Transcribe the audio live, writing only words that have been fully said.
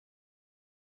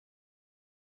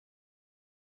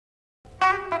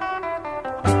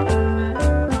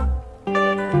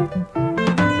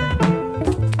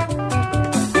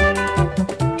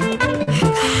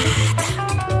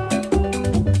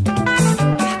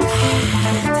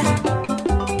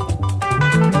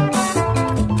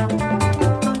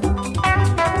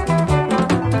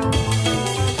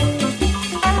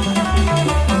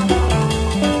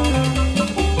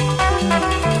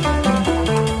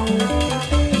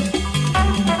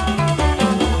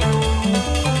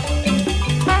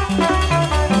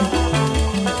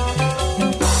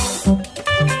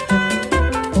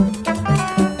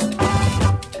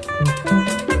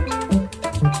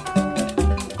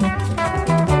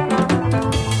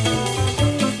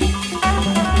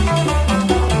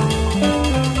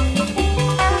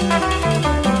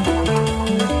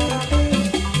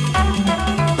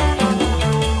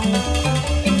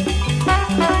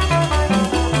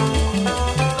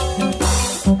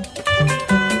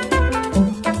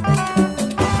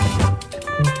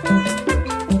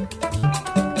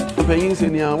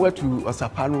nia watu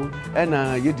osapano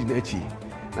na yedi na echi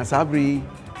na sabri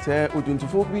se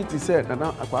otuntufo bi ti se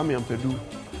Nana Kwame Ampadu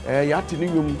ya te ne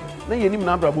nwom na yenim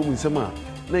na abrabo mu nsem a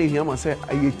na ehia ma se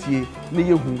ayetie na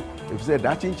yehu efise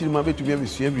da chinchiri ma betumi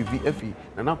abesua bibi afi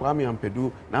Nana Kwame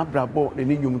Ampadu na abrabo ne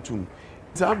nwom tum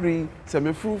sabri se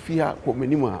mefru fi ha ko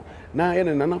manimu a na ye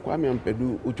Nana Kwame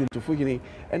Ampadu otuntufo hini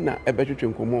na ebetwetwe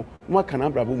nkomo no aka na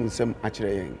abrabo mu nsem a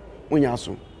kire yen wonya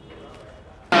so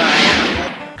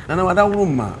Nana wada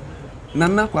wuruma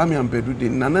Nana Kwame Ampadu de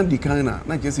Nana dikana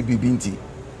na kesi bibinti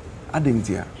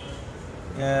adentia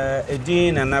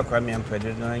edin Nana Kwame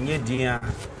Ampadu no nye din a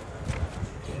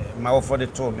ma wo for the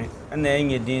to me na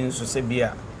enye din so se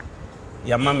bia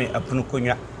ya mame apunu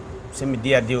konwa se me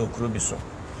dia de okuro bi so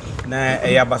na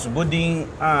ya basobodin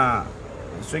a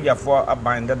sojafo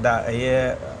abanda da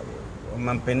eye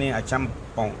mampeni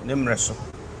achampon ne mreso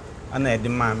ana edi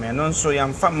mame no nso ya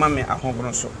mfa mame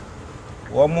ahobro so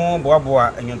wo mo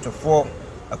boaboa enyontofo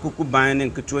akuku ban ne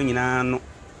nketo nyina no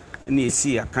na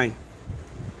esi akan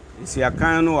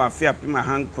no afia pima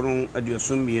hankron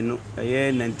aduosummienu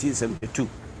eye 1972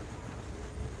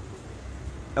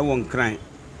 ewon kran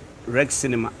Rex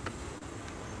Cinema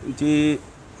nti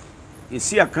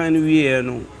esi akan no wie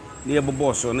no ne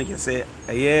yebobo so no kese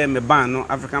eye me ban no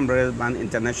African Brothers Band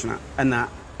International ana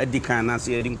adikan na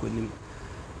se yedin konim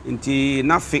nti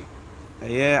nafi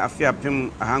eye afia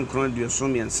pim hankron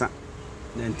aduosummiensa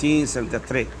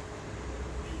 1973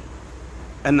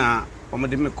 ana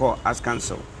omede me call as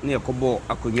council ne yakobo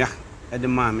akonwa ede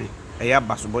maame eya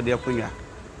basobode akonwa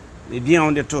ne dia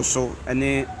on de to so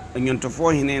ene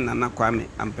onyontofo hene Nana Kwame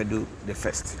Ampadu the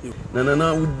first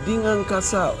Nana udinga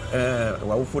nkasa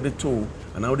wawofo de to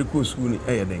ana wode ko school ni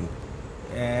den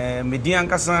me dia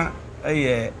nkasa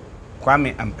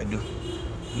Kwame Ampadu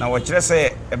na wo kire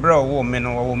se ebre wo me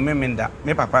no wo memenda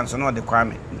me papa nso no de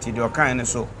Kwame nti de okan ne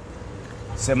so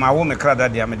se ma wo me krada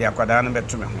dia me de akwada no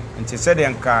beto me ho nti se de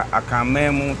nka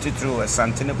akamemu titru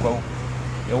santene kwa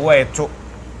ye wo eto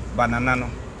banana no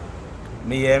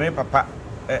me ye me papa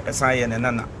esan ye ne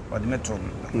nana ode me to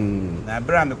na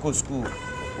bra me ko school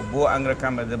obo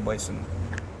Anglican Brothers Boys no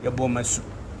ye bo masu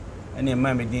ene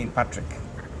ma me din Patrick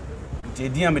nti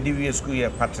din am de wie school ye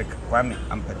Patrick Kwame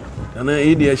Ampadu ana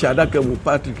idi ya shadaka mu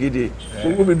Patrick idi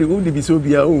ngo be de bi so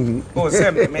bia ohun o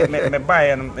se me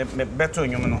bae no me beto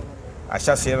nyum no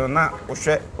ashasero na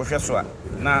ohwe so a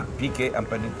na PK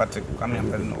Ampadu Patrick Kwame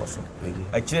Ampadu no so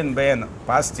akire no be no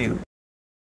pastel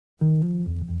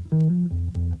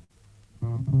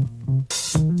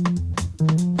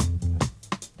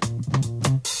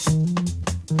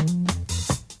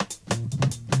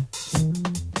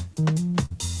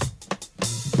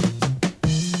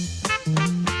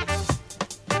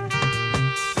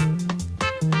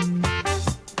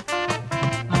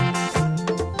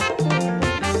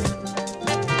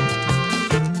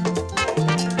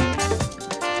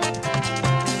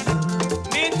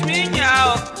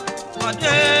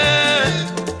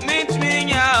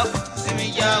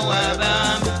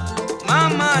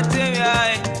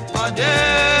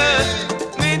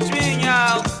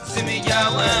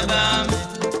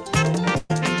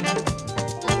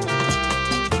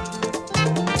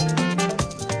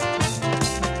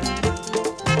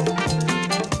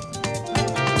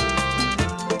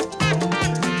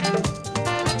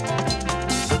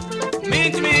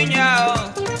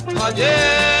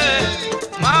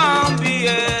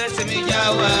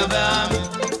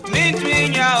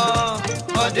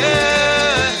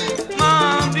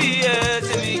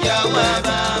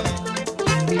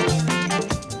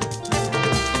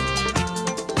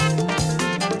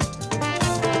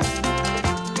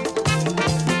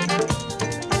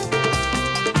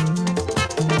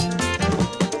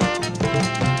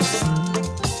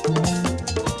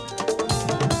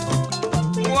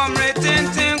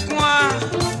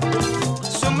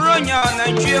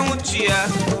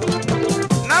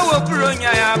na wo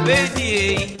pronya ya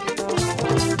bedi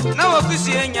na wo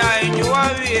kusie nya enwa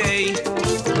wie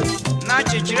na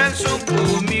chichire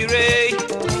nsumpu mire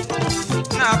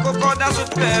na akoko da so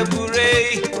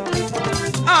pebure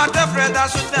a da freda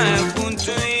so dan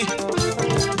kuntui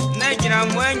na gira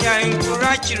mwenya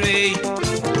nkura chire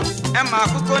e ma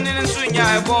akoko ni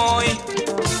nsunya boy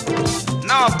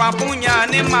na opapunya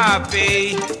ni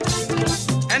mape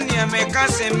eni ameka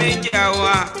se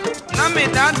mejawa na me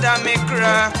dada me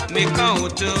kra me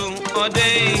kautu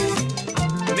ode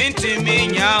minti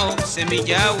minyao se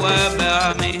mejawa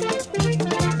ba me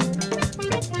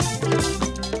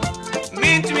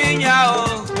minti minyao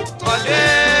ode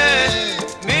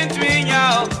minti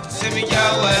minyao se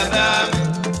mejawa ba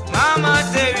mama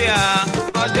tevia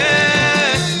ode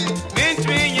minti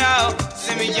minyao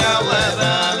se mejawa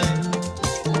ba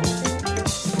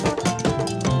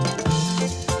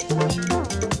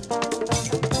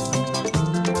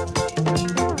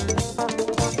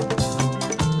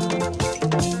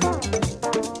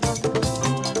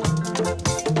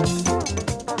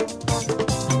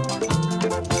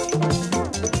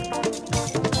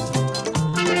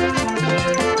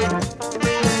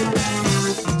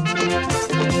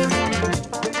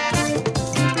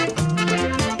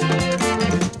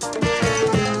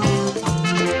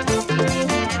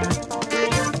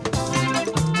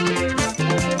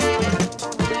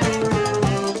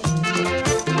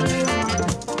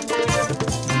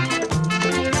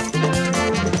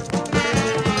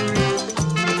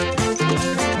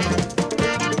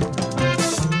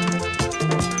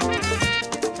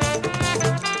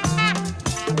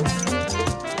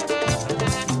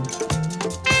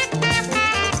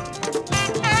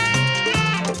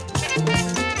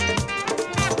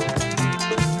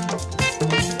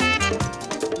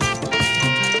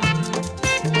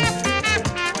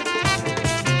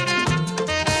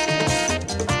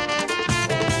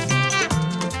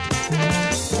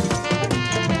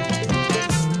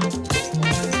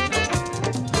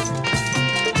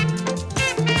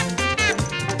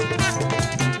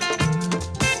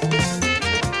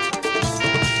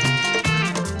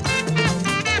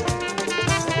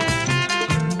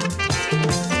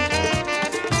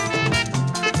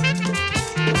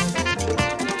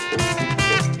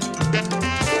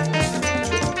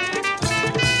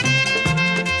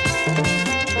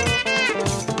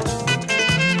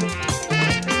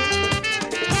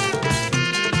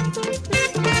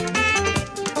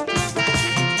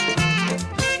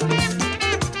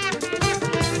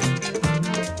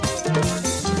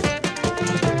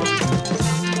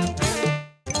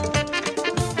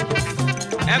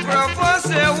Engrofo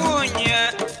se wunye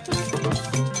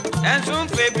Enzun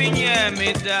febinye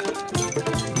mida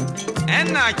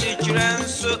Enna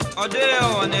chichirensu ode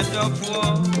one dofo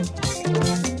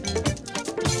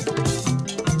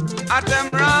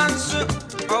Atemransu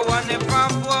owane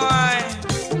fanboy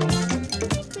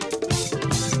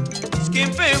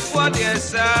Skimping for the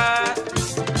side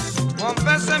One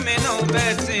person me no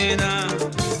betina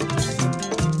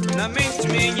Na mint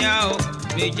me nyao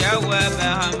Me jawa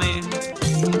bahame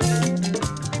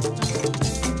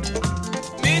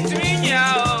Mint me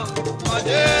nyao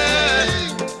Ode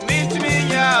Mint me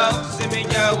nyao Se me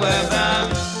jawa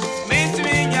bahame Mint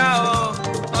me nyao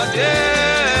Ode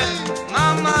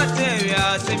Mama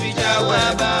teria se me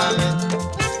jawa bahame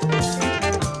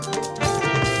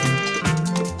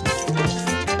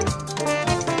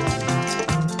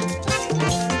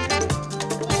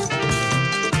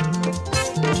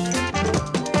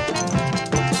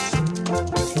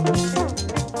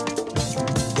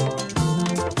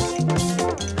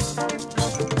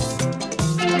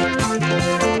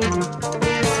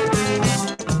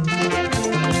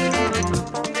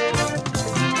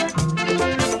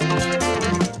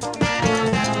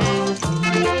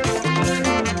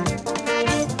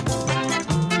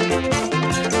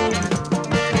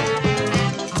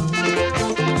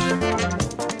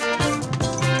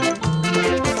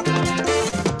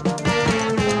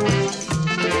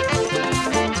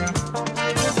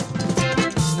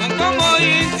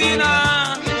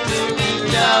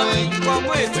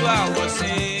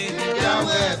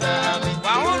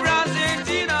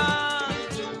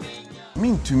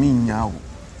Mintumi nyawo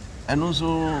eno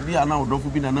so bi ana odofo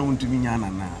bi na na wontumi nya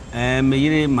na me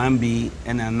yire mambi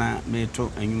ena na me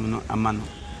to anwum no amano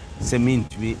se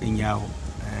mintumi nyawo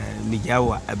me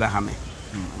jawo abahame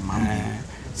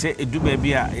se eduba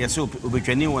bi a yese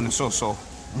obetwani won so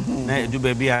na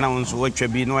eduba bi a na won so watwa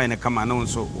bi no ene kama na won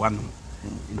so wano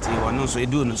nti won so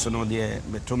edu no so no de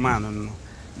beto man no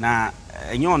na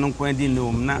enye on nko adi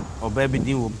no na oba bi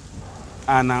din wo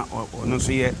ana ono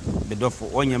so ye bedofo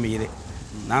onya me yire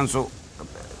nanso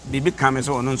bibi kame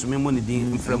so ono nso me mo ne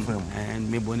din from and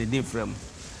me bo ne din from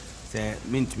se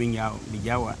mintumi nyawo me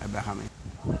jawo abahame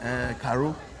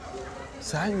Karo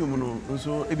saa nwom no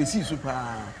nso ebesi so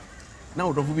pa na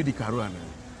odofo bi di Karo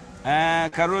ana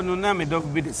Karo no na me dofo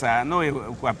bi di saa na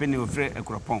o kwapene ofre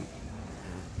ekropon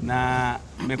na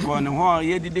me ko ne ho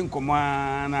ye didi nkomo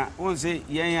na wonse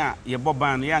yen a ye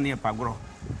boban ya na ye pagoro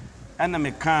ana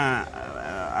me ka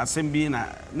asembi na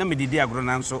me didi agoro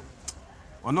na nso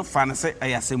ono fa na se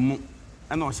ayasemu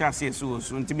ana o sha se so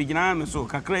so nti me gina me so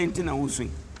kakra nti na wosu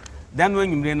dan wa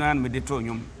nwumre no na me de to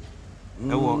nwom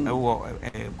ewo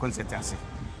concert ase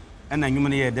ana nwum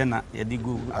ne ye de na ye de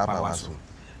go apawaso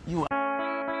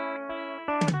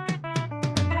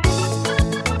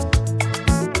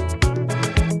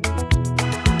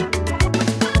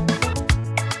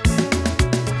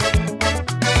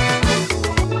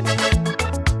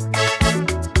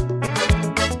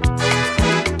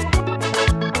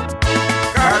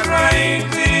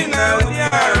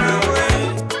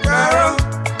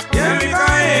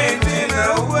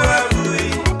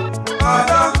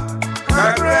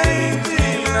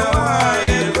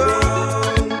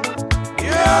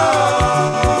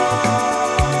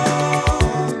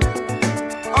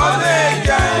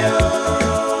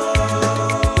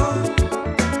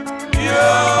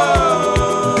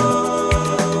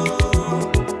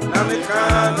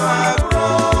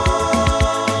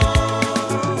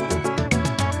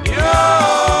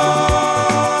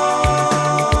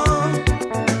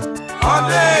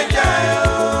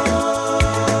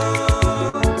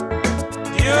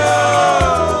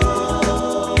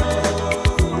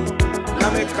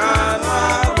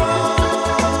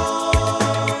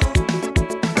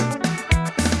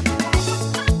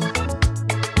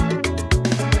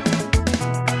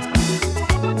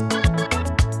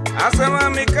Asama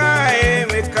mikae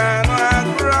mikano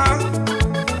agro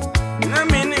na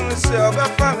minim se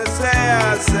obafa me se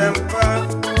asempa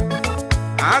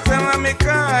Asama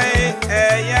mikae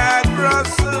ya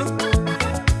agrosu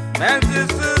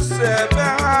menzisu se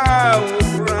ba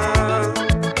ufra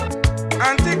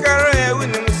Antikare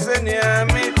winim se ni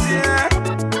amitia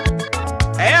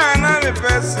na me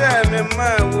pese me ma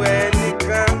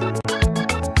wenika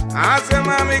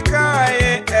Asama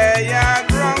mikae ya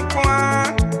agronkwa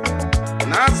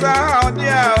Nasa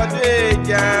ode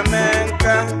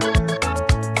jamenka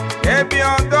Ebi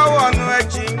odo wonu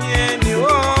achinye ni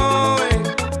oi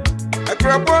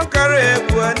Akrapon kare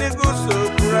ebu anigu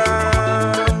sokura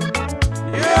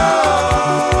Yo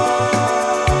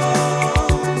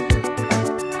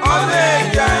Ode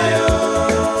jayo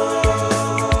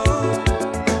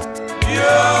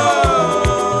Yo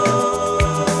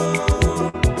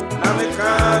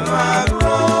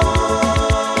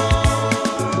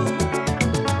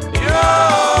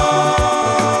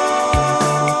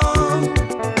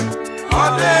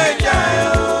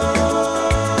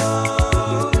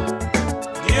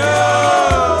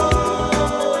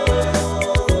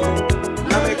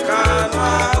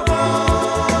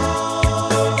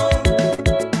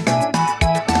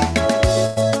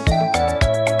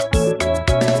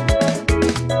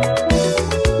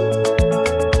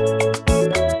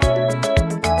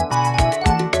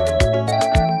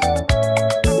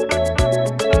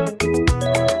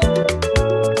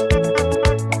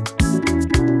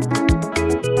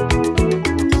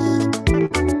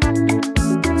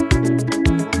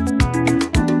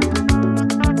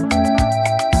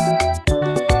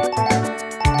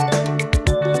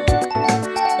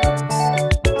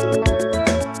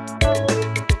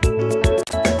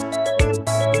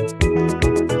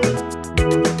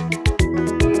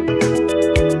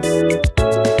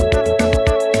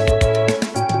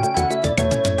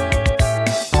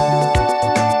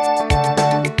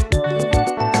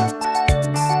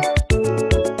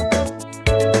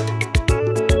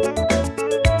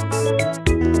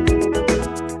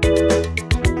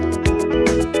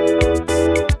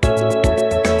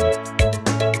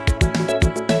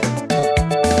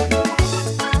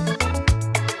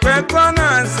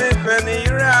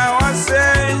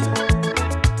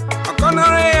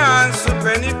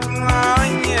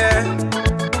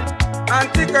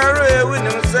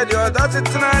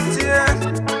Titanatia,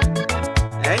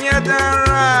 and yet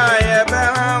I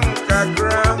am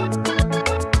Kakra.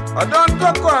 I don't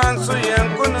talk on so young,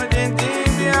 couldn't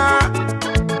India.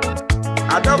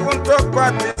 I don't talk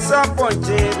about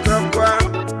disappointing.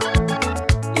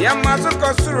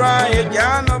 Yamasuko Sura,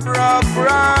 Yano Bra,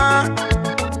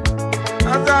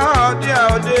 Ada Dia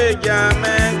de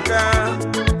Jamaica.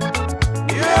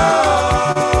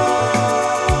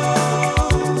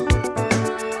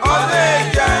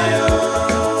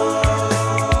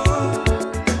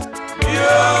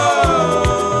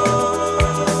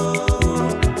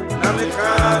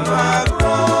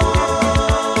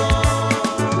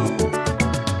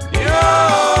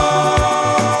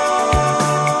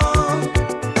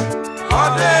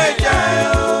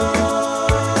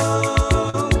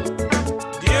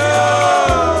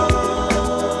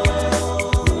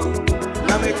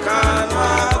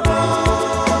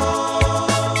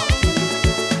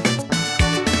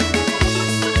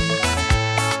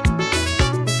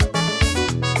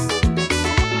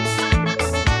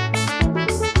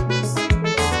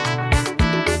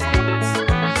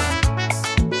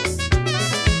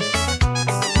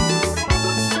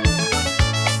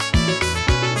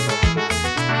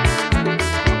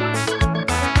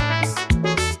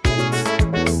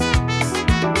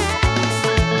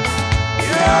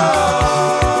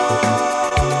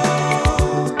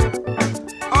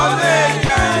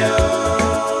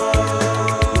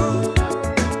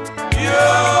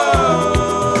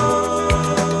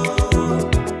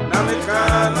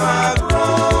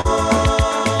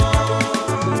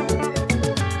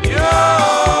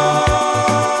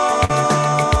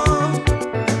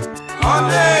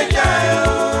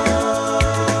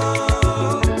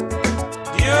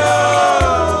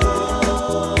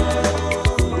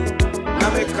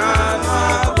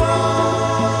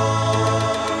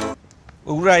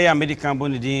 American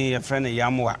Bonidi, a friend of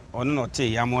Yamwa, or not a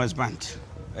Yamwa's band.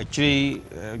 Actually,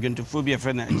 going to phobia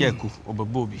friend Jaku or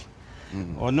Bobby.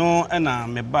 Or no,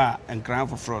 and me bar and crown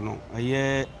for Frono, a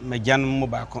year Majan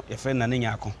Mobaco, a friend and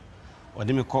Yako, or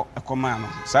Demico a command.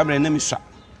 Sabre name is shot.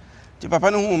 The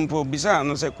papa no home for Bizarre,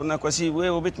 no second, quasi way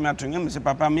of it mattering him, Mr.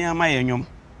 Papa, me and my young.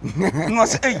 No,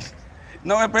 say,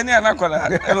 no, a penny and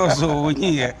also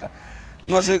here.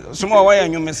 No, say, small way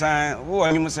and you miss, who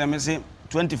are you must say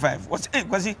 25. What's it,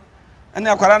 was he? And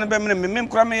now, Corana Bemim,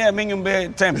 Crammy, I mean, you bear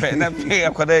temper, and I pay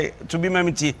to be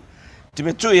mammy to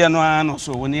be 2 years or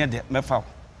so when near the Mefau.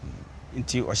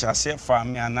 Into or shall say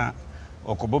farm yana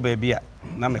or Cobo baby,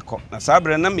 Nameko,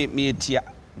 Nasabre, Nami, me a tear.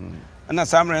 And a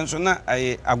summer and so now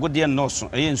I good dear nose,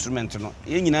 a instrumental.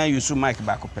 You know, you so Mike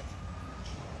back up.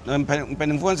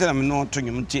 Penny I'm not to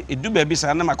you, it do baby,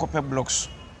 Sanama copper blocks.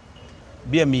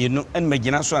 Beer me no and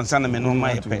Magina so and Sanaman on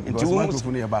my pet.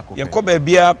 You could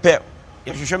be a pet.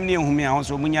 If you show me whom I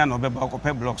also Munyan or Bebako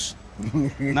pet blocks.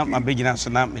 Not my beginner, so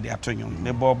not me the afternoon.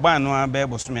 The Boban or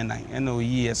Babos men, and no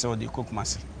years or the cook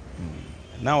master.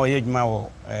 Now I age my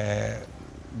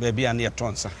baby and near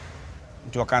Tonsa.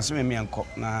 To a cancer me and cook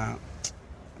now.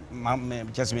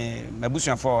 Just me, my bush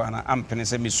for and I'm penny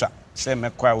semi swap. Say, my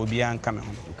choir will be coming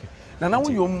home. Okay. Now,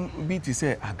 you beat to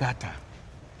say Agata.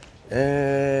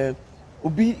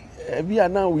 Obi be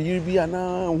now we be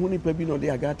now who ni pebi no dey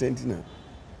Agata entina.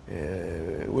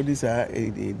 What is a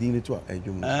din to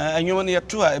adwum. Anwum na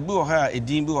to a ebi wo ha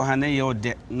edin bi wo ha na ye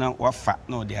ode na wafa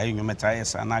na ode ayunwum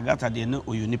metayes na Agata de na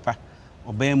oyunipa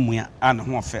oba mua ana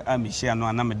ho ofe a mehia no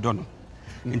ana medo no.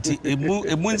 Nti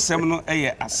emu nsem no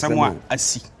eye asem a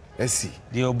asi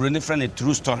the obroni friend a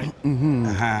true story.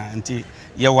 Aha nti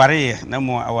ye ware na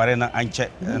mo aware na anche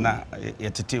na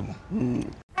yetetemu.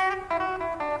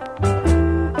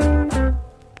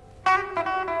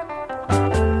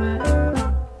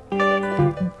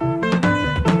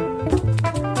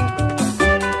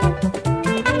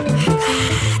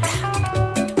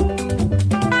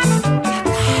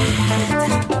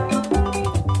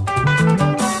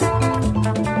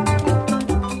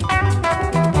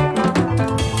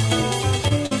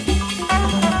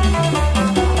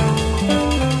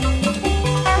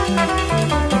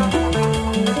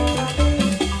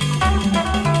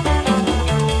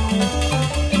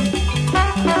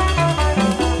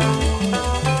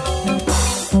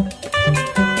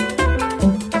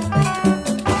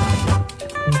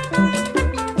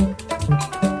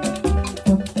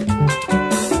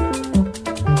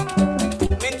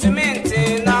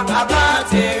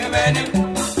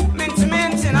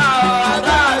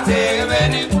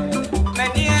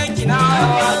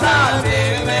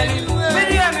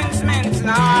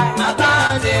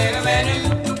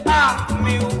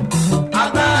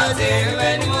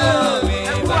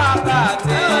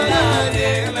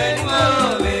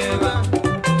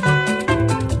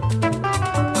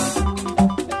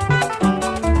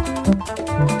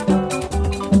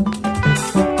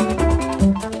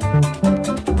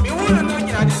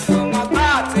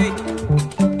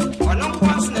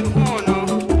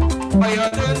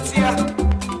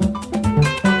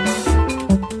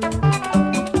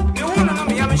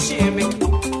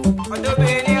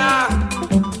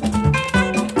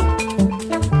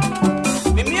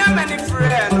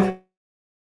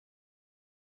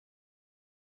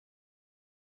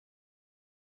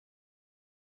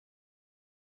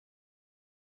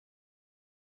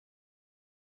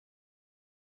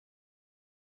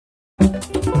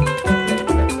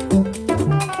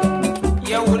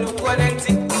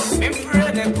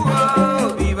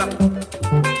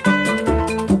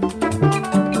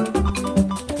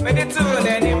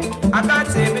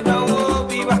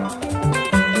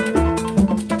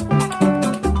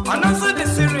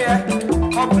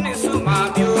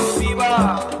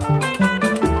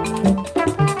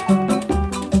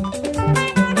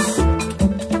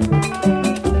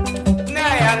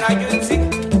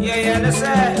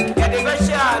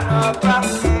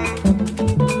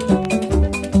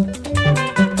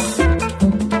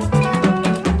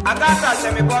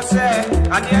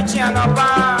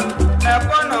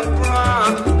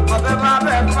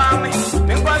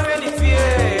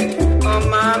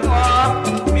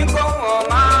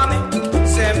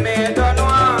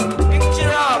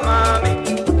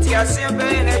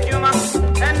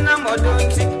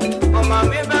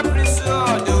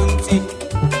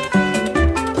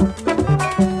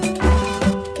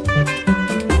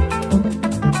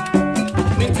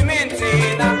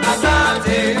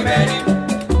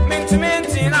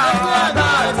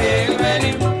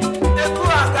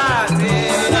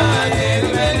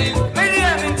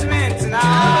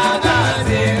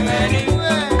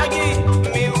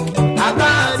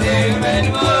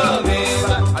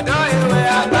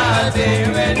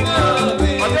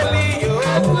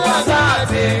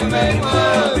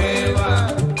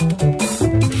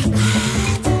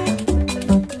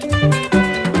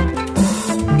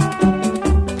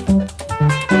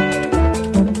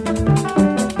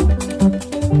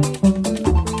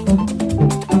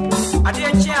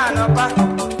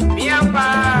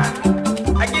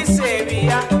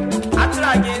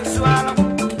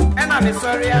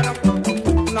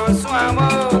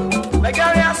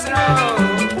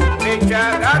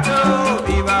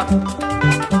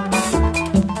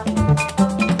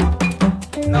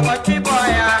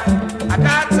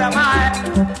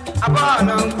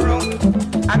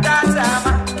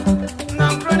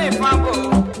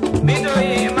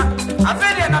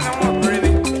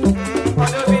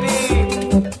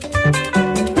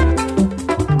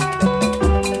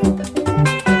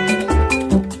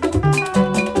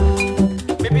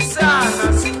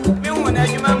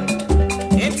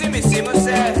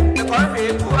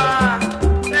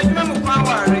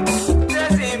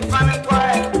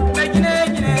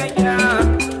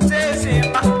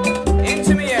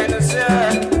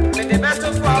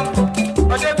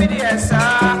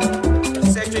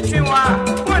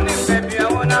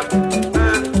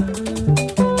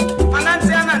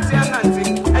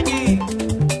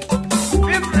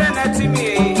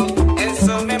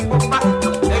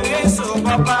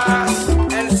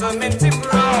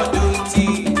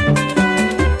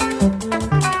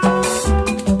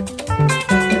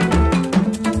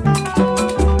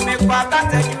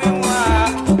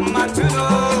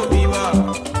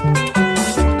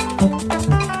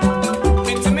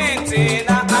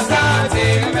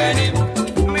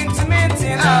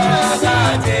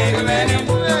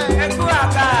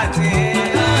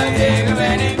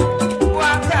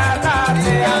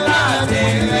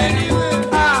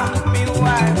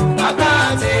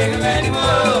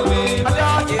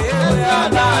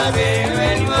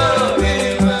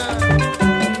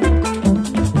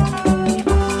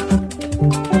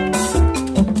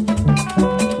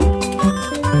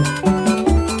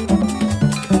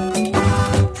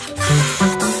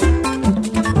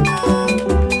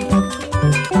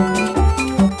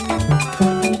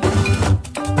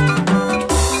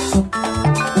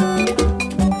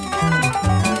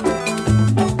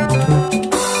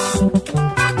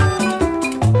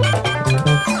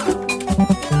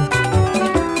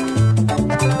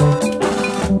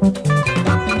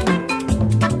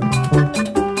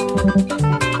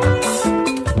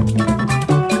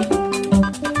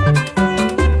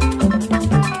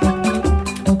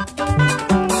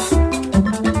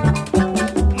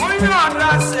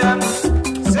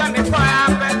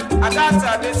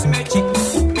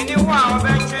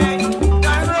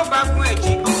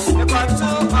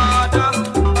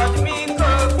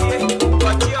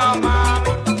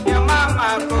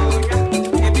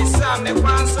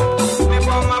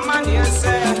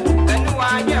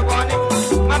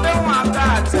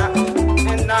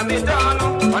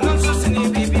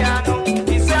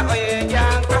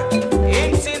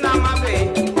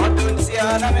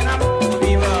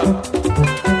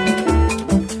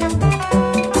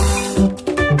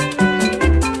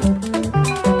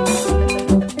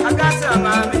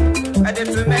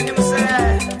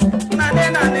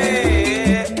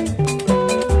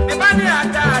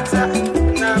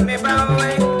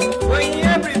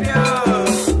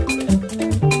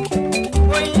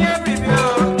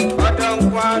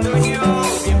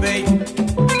 Baby.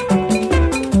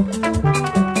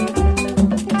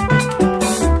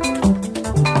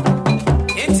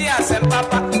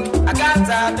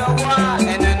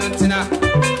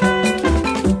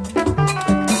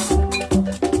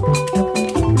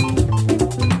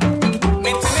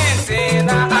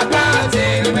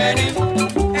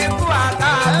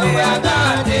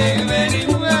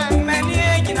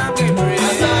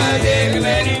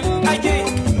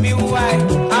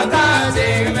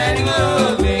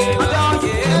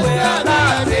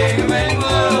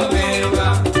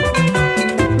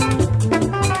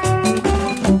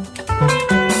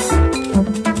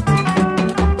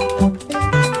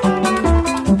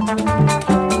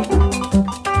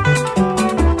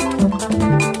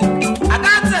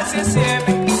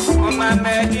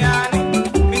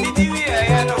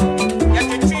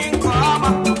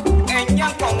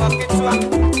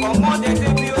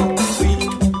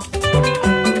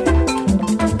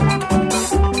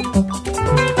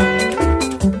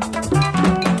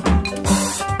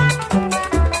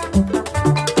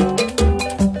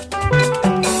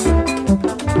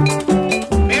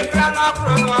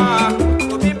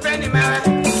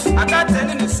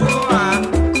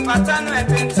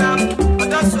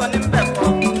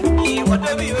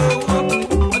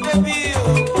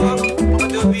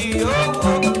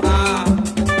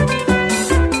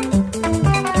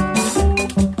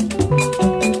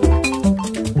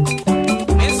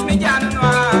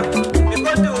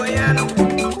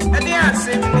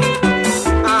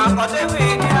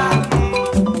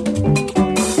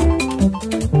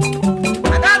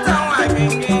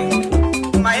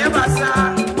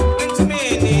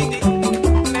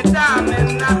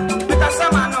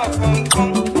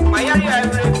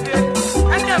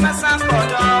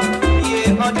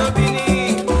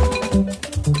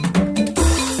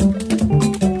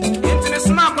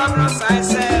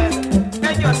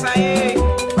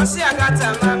 Wasi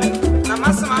agata mami na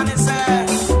masamani se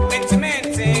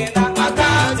mintimenti na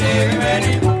agate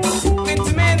ready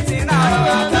mintimenti na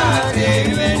agate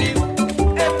ready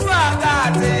efu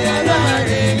agate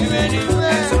ready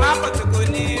esu makoto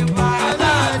kuni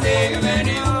agate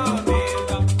ready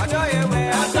adoye we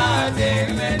agate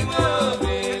ready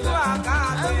efu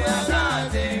agate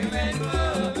ready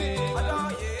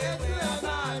adoye we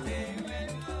agate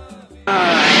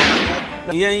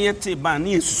yen yete ban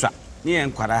ni esusa ni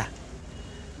enkwara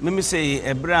me say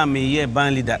ebra me ye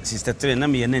band leader sister 3 na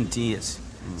me 19 years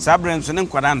sabren so ne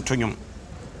nkwara ntonyom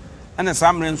ana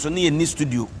sabren so ne ni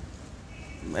studio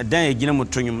dan e gina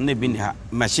motonyom na bi ni ha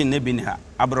machine na bi ni ha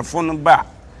abrofo no ba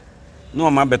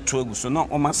no ma beto agu so no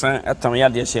o ma san etam ya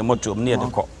de hye motom ne de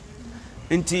ko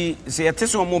nti se yete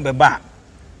so mo be ba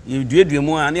ye duadua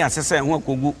mu a ne asese ho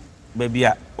akogu ba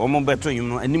bia o mo beto nyom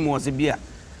no anim wo se bia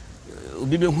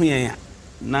obi be hu yen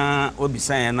na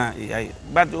obisan na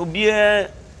but obi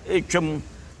etwam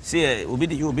se obi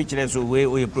de obi kire so we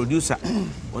o producer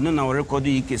ono na record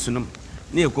yi kesunum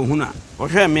na ekohuna o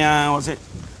hwe me a o se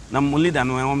na mo leader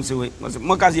no won se we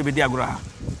mo ka se be di agro ha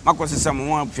makose sam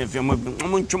mo afefem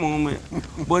mo ntwom mo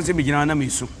bo se be gina na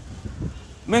mesu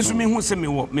mensu me hu se me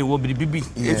wo bibibi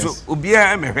so obi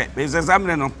a me hwe be se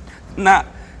samre no na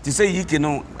ti se yi ke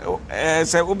no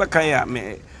se obeka ya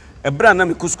me ebra na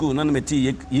me kusku na me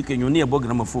ti yike nyu ne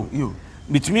ebogramafo yo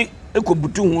bitimi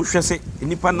ekobutu hu hwese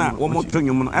nipa na wo moto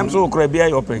nyum no am so okra bia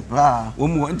yo pen wo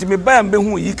mu nti me ba mbe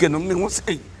hu yike no me hu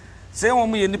se wo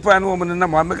mu ye nipa na wo mu na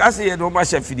ma me ka se ye no ma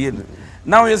sha fidie no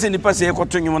na wo ye se nipa se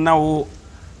ekoto nyum na wo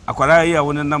akwara ye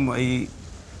wo na mo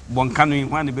bonkanu yi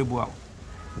hwan ne bebu awo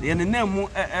ye ne na mu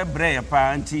ebre ya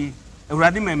pa nti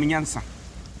awurade ma me nyansa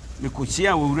me ko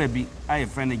chia wo wura bi aye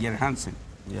friend Jerry Hansen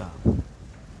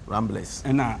Ramblers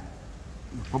na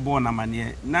pobo na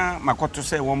manie na makoto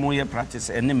se wo mo ye practice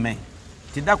ene men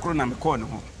ti dakro na me call ne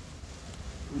ho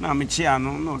na me chia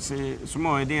no se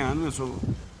small edin anu so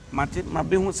mate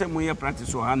mabe hu se mo ye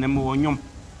practice o ha na me wonyom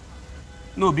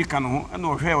na obi ka no ho na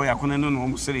ohwe o yakone no no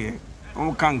mo sere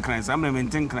o kan kran sa me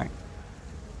menten kran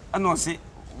ana se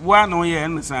wa no ye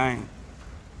en sai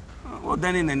o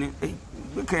dani nani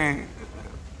ke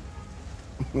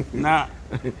na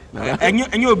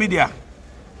enyo obi dia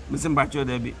Mr. Bacho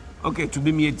Debbie. Okay, to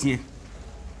be me a tear.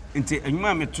 Into a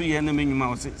mamma 2 years and a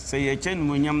minimum say a chain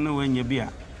when yam no when you be a.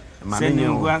 Send you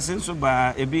who are sense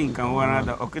by a being can one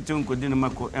other occasion could dinner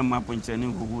Marco and my point and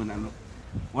who would know.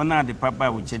 One of the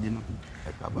papa which I didn't.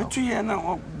 But 2 years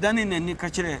now, done in a new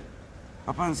catcher.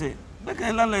 Papa say, but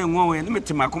I love you more and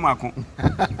meet Macomacon.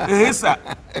 Yes, sir.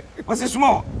 Was it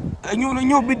small? And you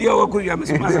know, video could you have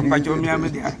Mr. Pacho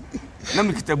Miamedia. Let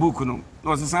me get a book, no,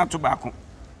 was a sound tobacco.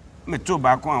 Me to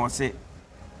ba ko a wo se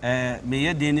me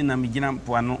ye den ni na me gina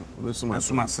mpoano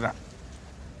suma sra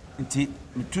nti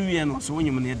me tuwie no so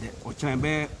wonyim ne de o kira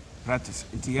be practice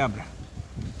nti ya bra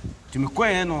ti me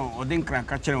koye no o den kran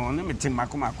ka kire won me tin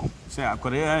mako se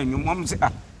akore ya nyumom se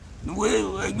ah we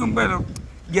nyumbe no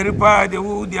geri pa de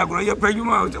wo di agro ya pa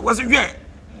nyuma wo se hwe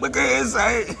be ka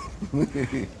sai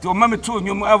to ma me to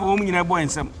nyum avo wo nyina boy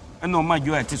nsam ena o ma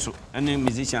jo atiso ena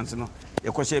musicians no ye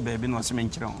ko she baby no se me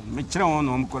kire won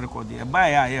no ko record e ba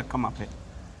ya ye kama pe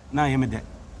na ye me de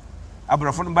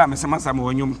abrofo no ba me se masa ma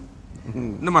wonyum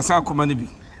na masa akoma ne bi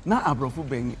na abrofo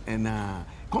ben na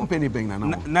company ben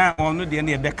na ono de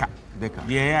ne deka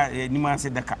de ya ni ma se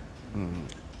deka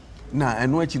na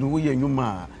eno achi no wo ye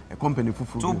nyuma company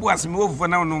fufu to bu asme wo fufu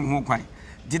na no ho kwan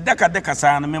di deka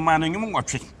saa na me ma no nyum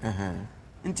nwotwe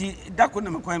nti dako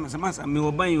na me kwan me se masa me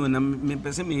wo ban yo na me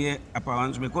pese me ye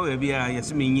apawan so me ko bia ya ye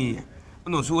se me nyi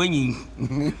no so wanyi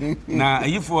na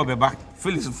ayifo beba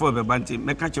Felix fo beba nti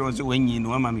me ka kire so wanyi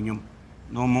no ama me nyum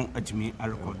no mo atimi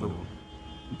arekodo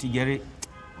nti gere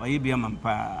waye bia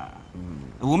mampa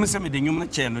wo me se me de nyum na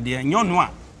che no de nyono a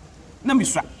na mi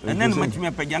swa ene no matimi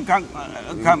apagya kan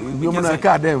nyum na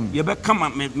ka dem ye be kama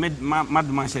me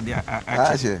maduma hye de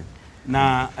a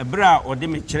na ebra o de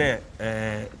me kire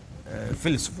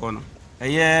Felix fo no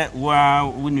eye wa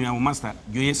wunu master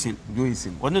Joyesin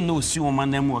ono no si wo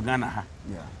manam wo Ghana ha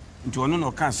nti ono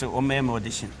no ka se o me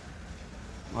audition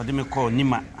o de me call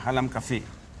Nima Halam Cafe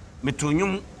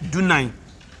metonyum Dunan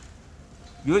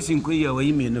Joyesin ko ya wa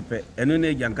yimi no pe eno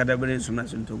na jankada bere suma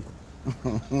suntonko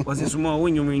o se suma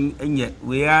wonyum enye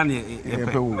we ya ne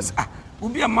pe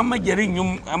ubi amama jeri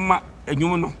nyum ama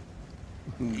enyum no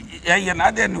ya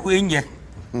na de no enye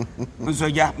nso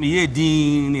ja me ye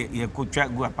din ne ye kotwa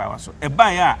gu apawa so e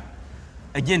ban ya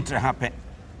agentre ha pe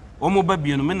o mo ba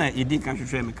bie no me na edi kan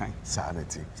hwehwe me kan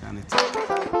sanity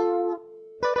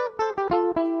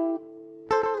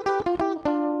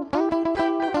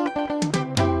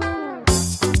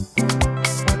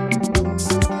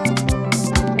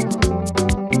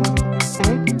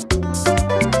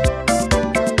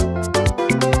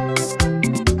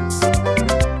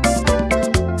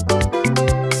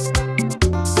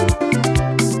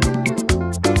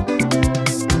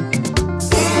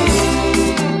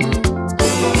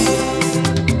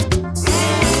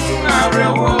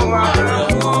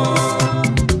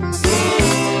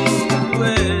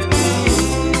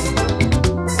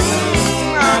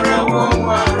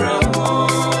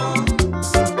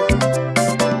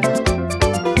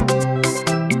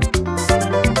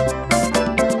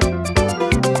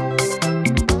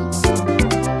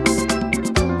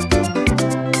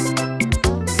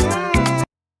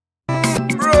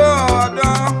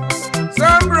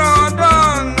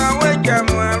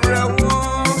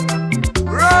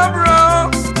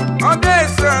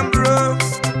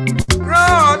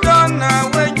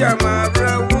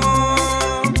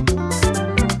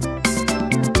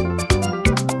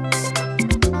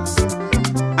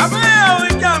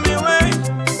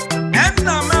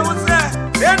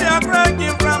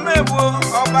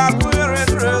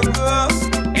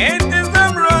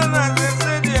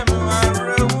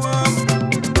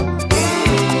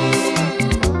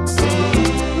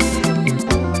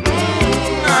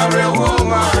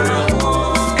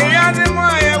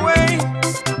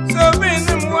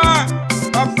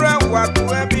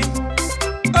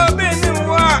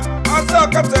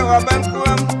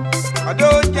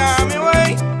Ado jami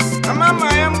way, mama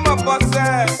yamba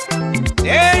bossa.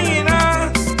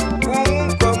 Deyina,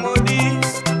 komodi,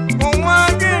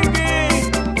 gengi,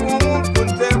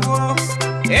 kuntebo.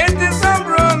 It is a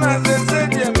brona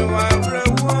said Jimmy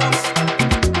Wabrewo.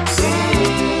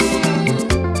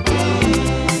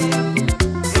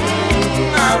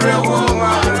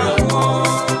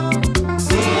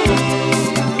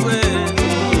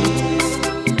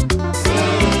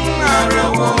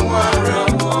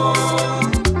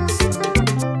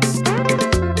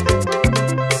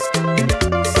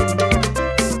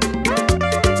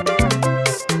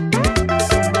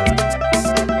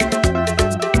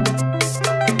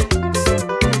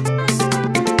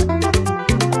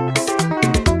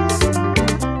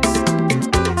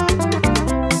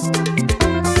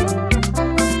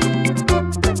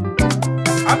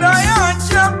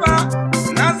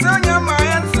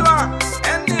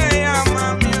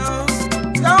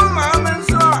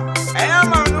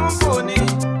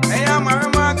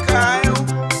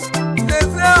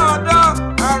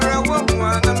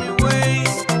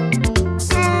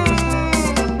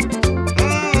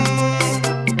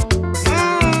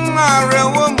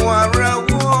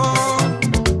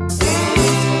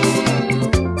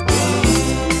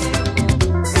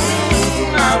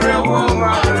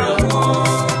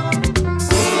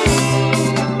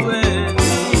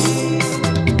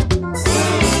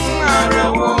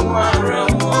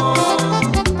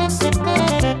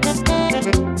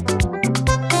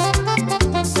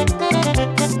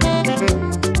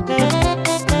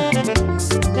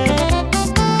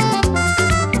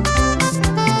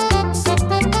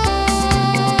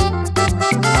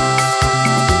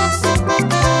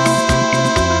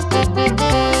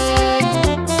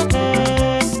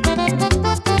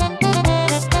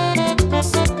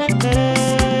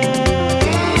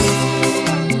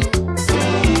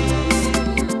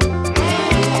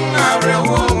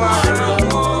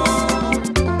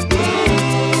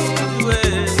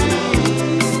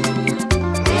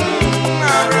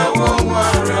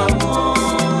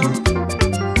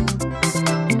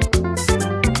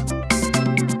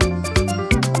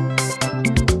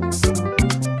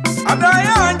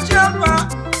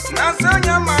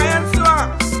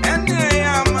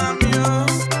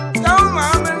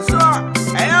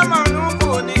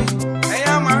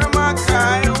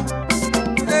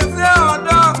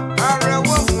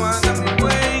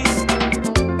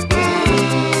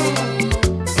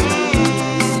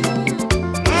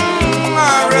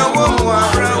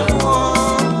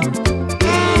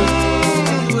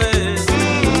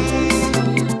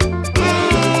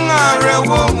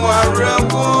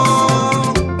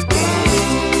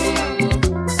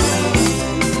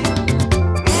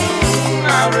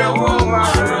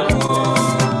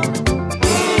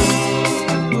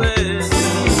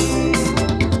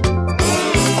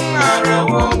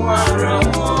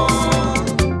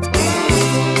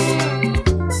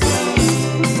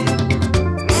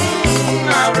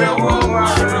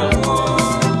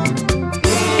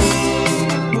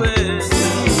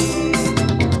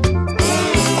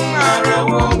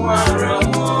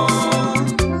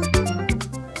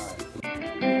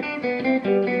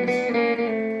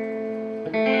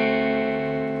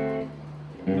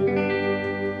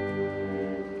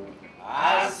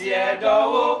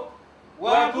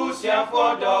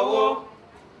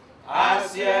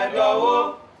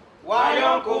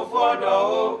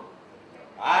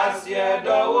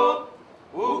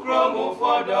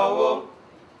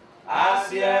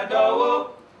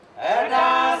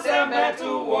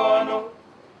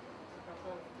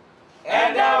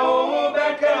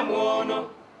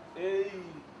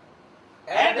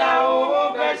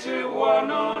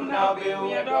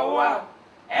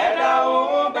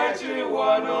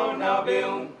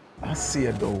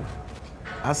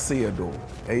 Aseedo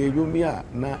eyeyomia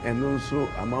na eno nso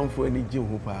amanfo ani gye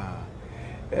ho pa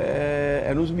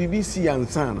eno nso BBC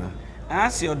ansana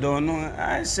Aseedo no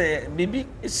say bibi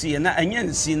sie na anya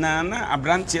nsi na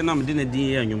abrante na mede na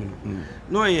din anwum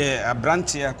no ye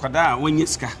abrante akwada wonye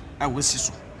sika a wosi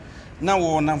so na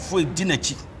wo namfo edi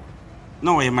nachi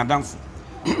na wo ye madamfo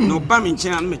no ba me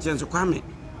nchen na me chen so kwame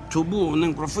tobu ne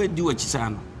nkrofo edi wachi sa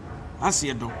no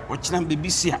Aseedo o kira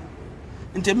BBC a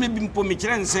nte me bi mpo me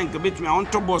kire nsen ka betumi a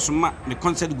onto boss ma me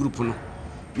concert group no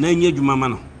na anya adwuma ma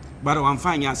no bare wan fa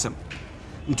anya asem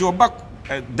nte oba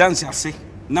dance ase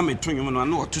na me tonwom no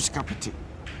na otu sika pete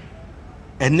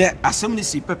ene asem ni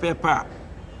si pepepa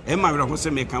e ma wera ho se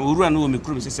me kan orura na o me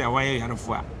kuro me se waye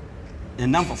yarefo a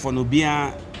enam fofo no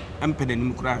bia empede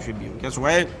nim kura ahwe bi nke so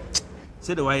waye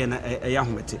se de waye na e ya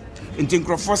homete nte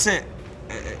nkrofo se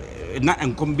na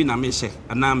enkom bi na me hye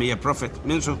na me ye prophet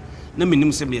me nso na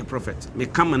menim se me prophet me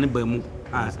kama ne ba mu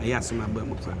yes, my boy.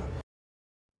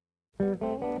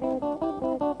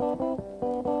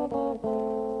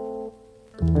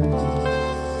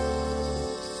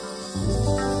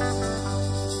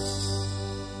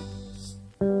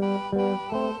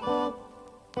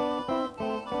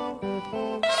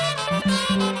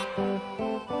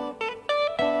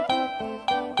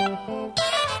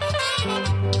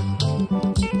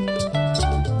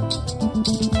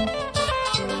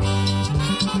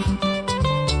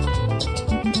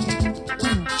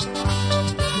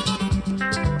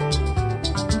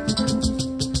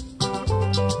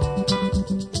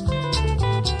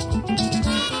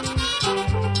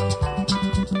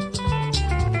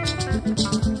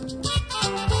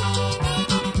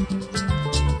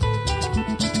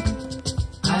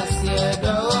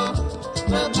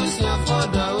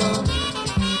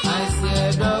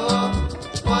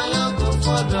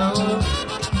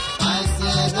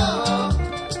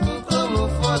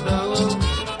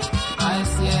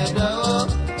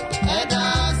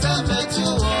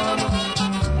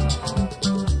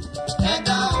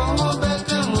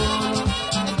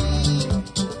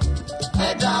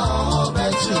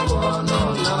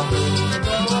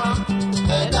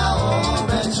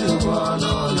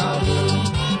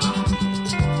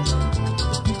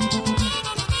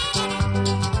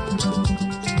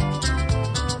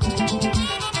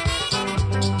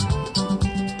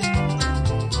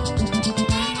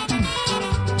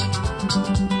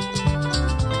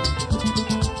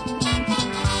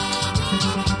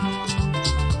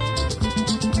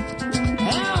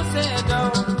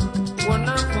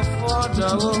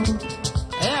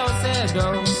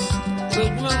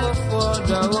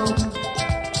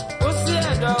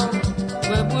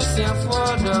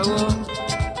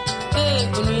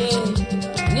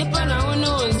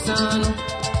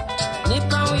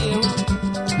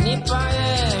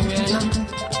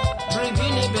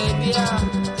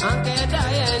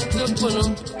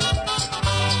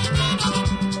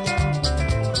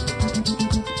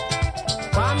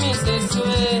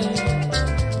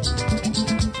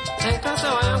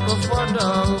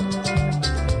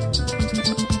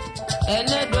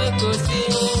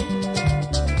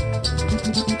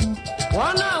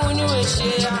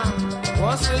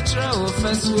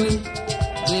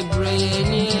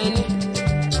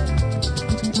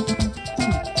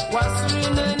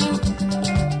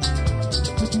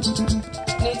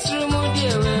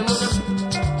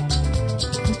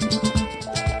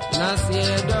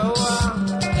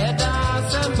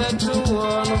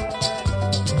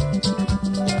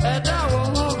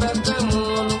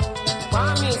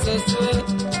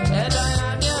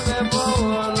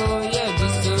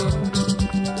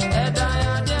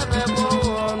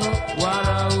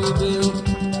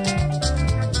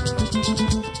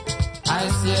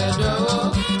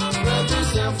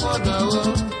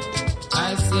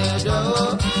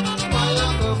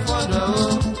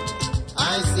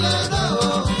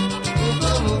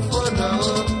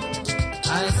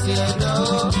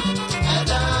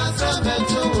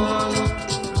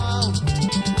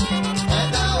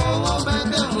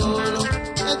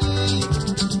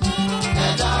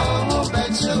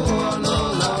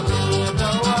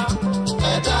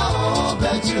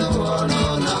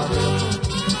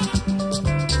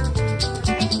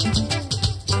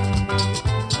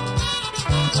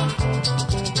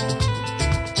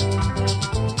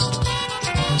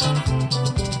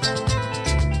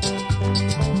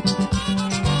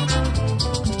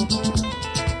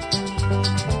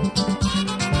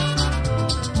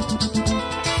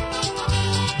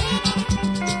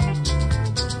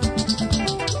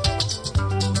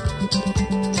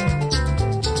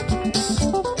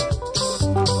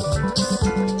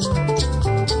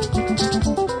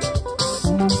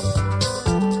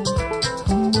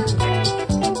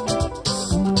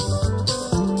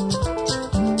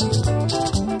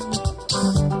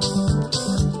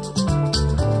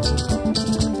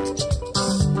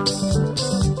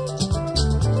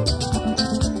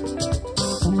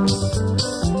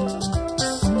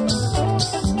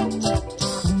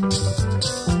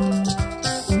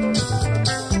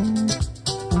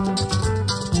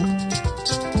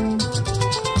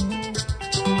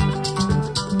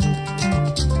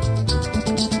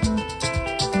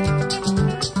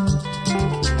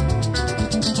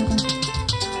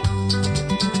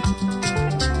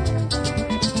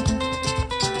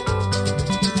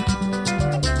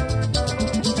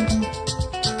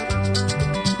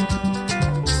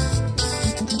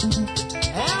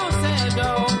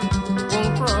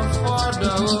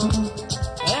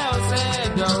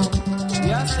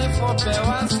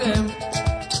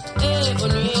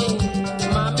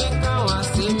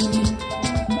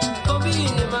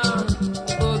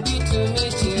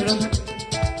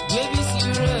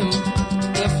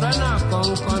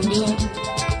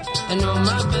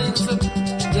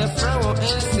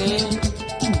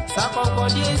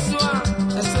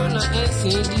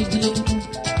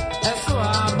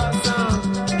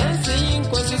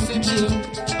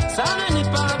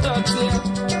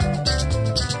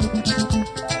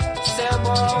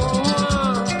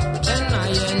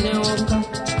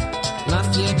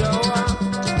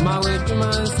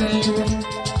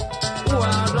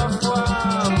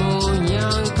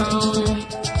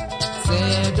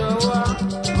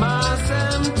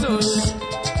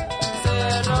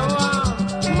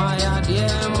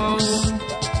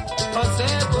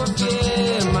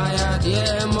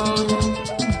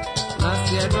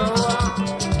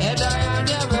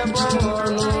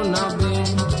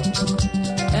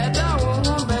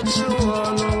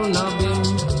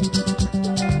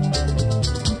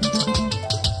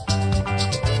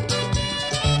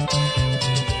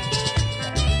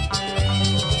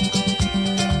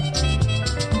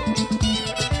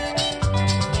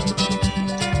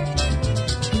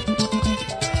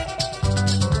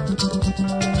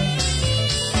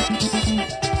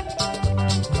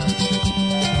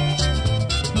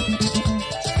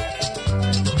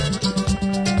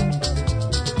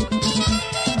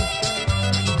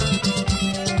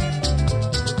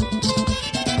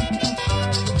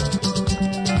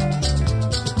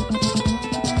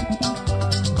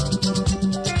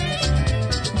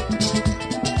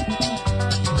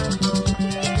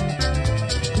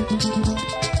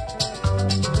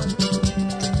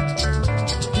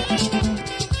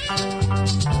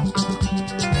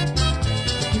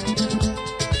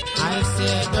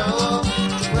 see a door,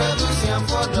 where do see a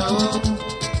photo?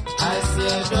 I see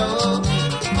a door,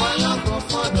 my uncle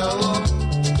photo.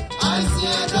 I see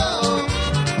a door,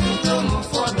 no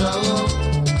photo.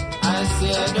 I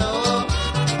see a door,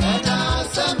 and I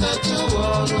send it to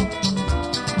all.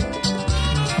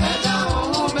 And I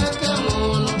won't make a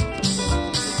moon.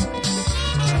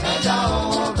 And I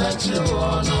won't bet you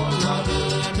all, no, not the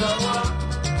door.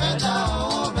 And I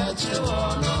won't bet you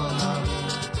all, no.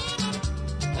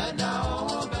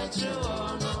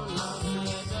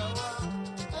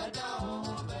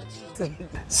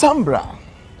 Sambra,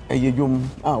 a yum,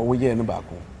 we are in the back,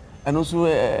 and also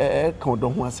a count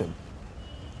on one.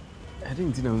 I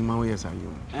didn't know my way as I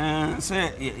am.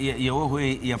 Say, you're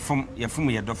away, you're from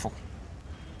your duffel.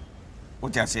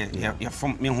 What I say, you're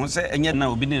from me, who say, and yet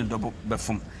now been in a double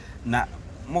before. Now,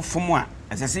 more from one,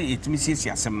 as I say, it me sees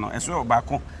your seminar, as well back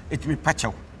home, it me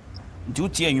patcho.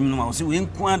 Duty, you know, so we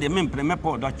inquire the men,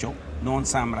 Premepo, Dutcho, no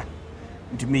Sambra.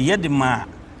 To me, yet the ma.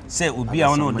 Say ubi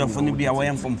ono dofo bi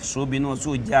awon from so bi no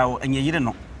so jawo anya yire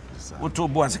no woto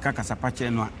bo aseka kasa pache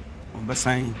no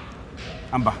obesan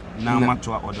amba na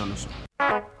mato a odo no so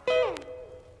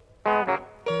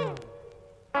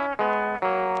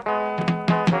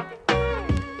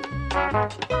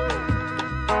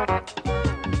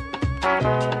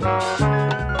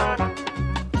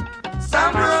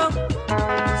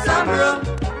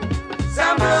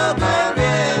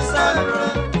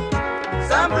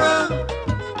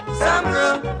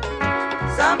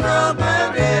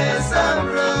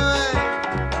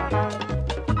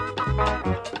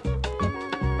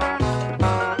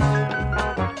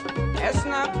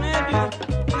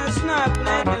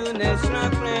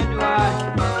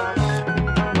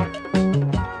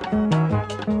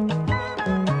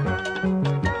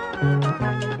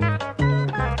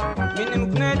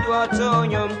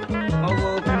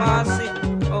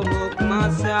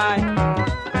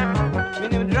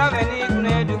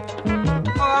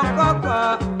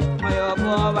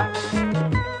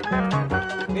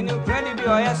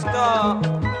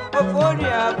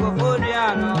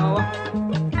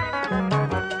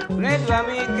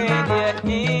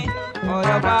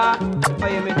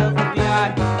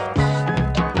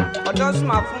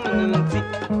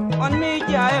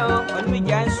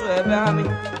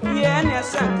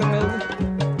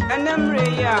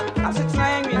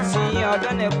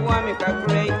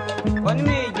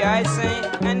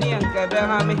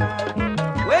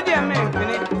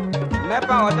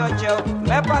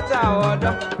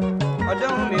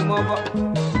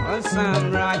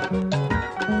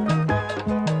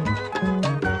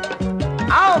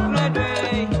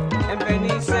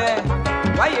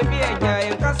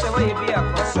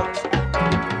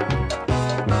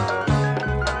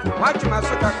Watch my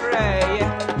sucker cray,